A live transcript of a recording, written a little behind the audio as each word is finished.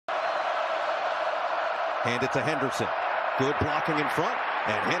Hand it to Henderson. Good blocking in front.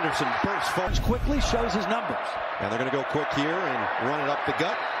 And Henderson bursts forward quickly, shows his numbers. And they're going to go quick here and run it up the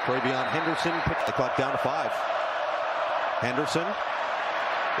gut. TreVeyon Henderson picks the clock down to 5. Henderson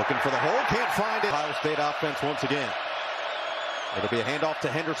looking for the hole. Can't find it. Ohio State offense once again. It'll be a handoff to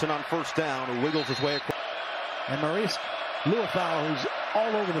Henderson on first down, who wiggles his way across. And Maurice Luafau, who's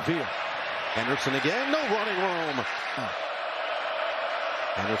all over the field. Henderson again. No running room.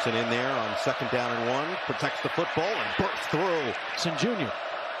 Henderson in there on 2nd down and 1. Protects the football and bursts through. Henderson Jr.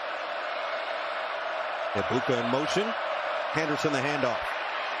 Ibuka in motion. Henderson the handoff.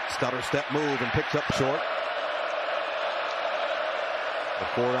 Stutter step move and picks up short. The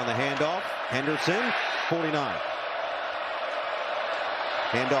forward on the handoff. Henderson, 49.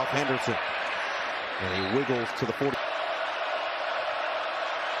 Handoff Henderson. And he wiggles to the 40.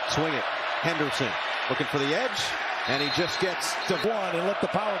 Swing it. Henderson looking for the edge. And he just gets to 1 and let the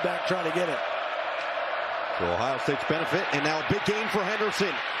power back try to get it. To Ohio State's benefit, and now a big gain for Henderson.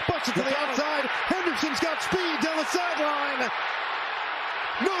 Bucks it to the outside. Henderson's got speed down the sideline.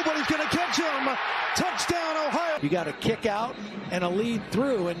 Nobody's going to catch him. Touchdown, Ohio. You got a kick out and a lead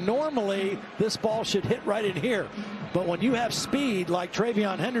through, and normally this ball should hit right in here. But when you have speed like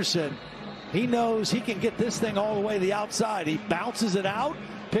TreVeyon Henderson, he knows he can get this thing all the way to the outside. He bounces it out,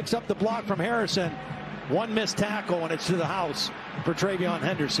 picks up the block from Harrison. One missed tackle, and it's to the house for TreVeyon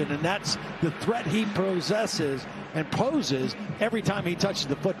Henderson, and that's the threat he possesses and poses every time he touches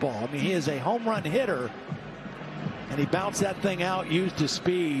the football. I mean, he is a home run hitter, and he bounced that thing out, used his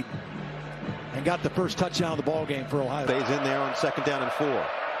speed, and got the first touchdown of the ball game for Ohio. Stays in there on 2nd down and 4.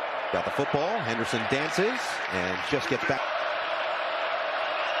 Got the football. Henderson dances and just gets back.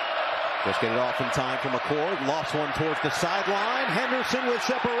 Just get it off in time from McCord. Lost one towards the sideline. Henderson with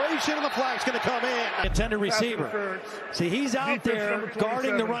separation, and the flag's going to come in. Intended receiver. See, he's out there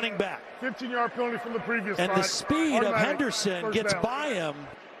guarding the running back. 15-yard penalty from the previous and the speed of Henderson gets by him.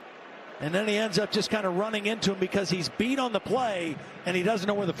 And then he ends up just kind of running into him because he's beat on the play, and he doesn't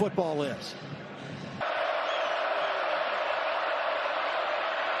know where the football is.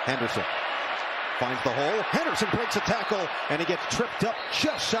 Henderson finds the hole. Henderson breaks a tackle, and he gets tripped up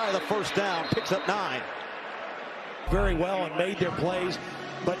just shy of the first down. Picks up 9. Very well and made their plays,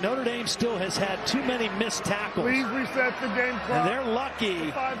 but Notre Dame still has had too many missed tackles. Please reset the game clock. And they're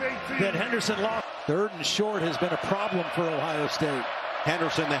lucky that Henderson lost. 3rd and short has been a problem for Ohio State.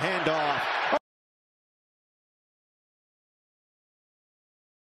 Henderson the handoff.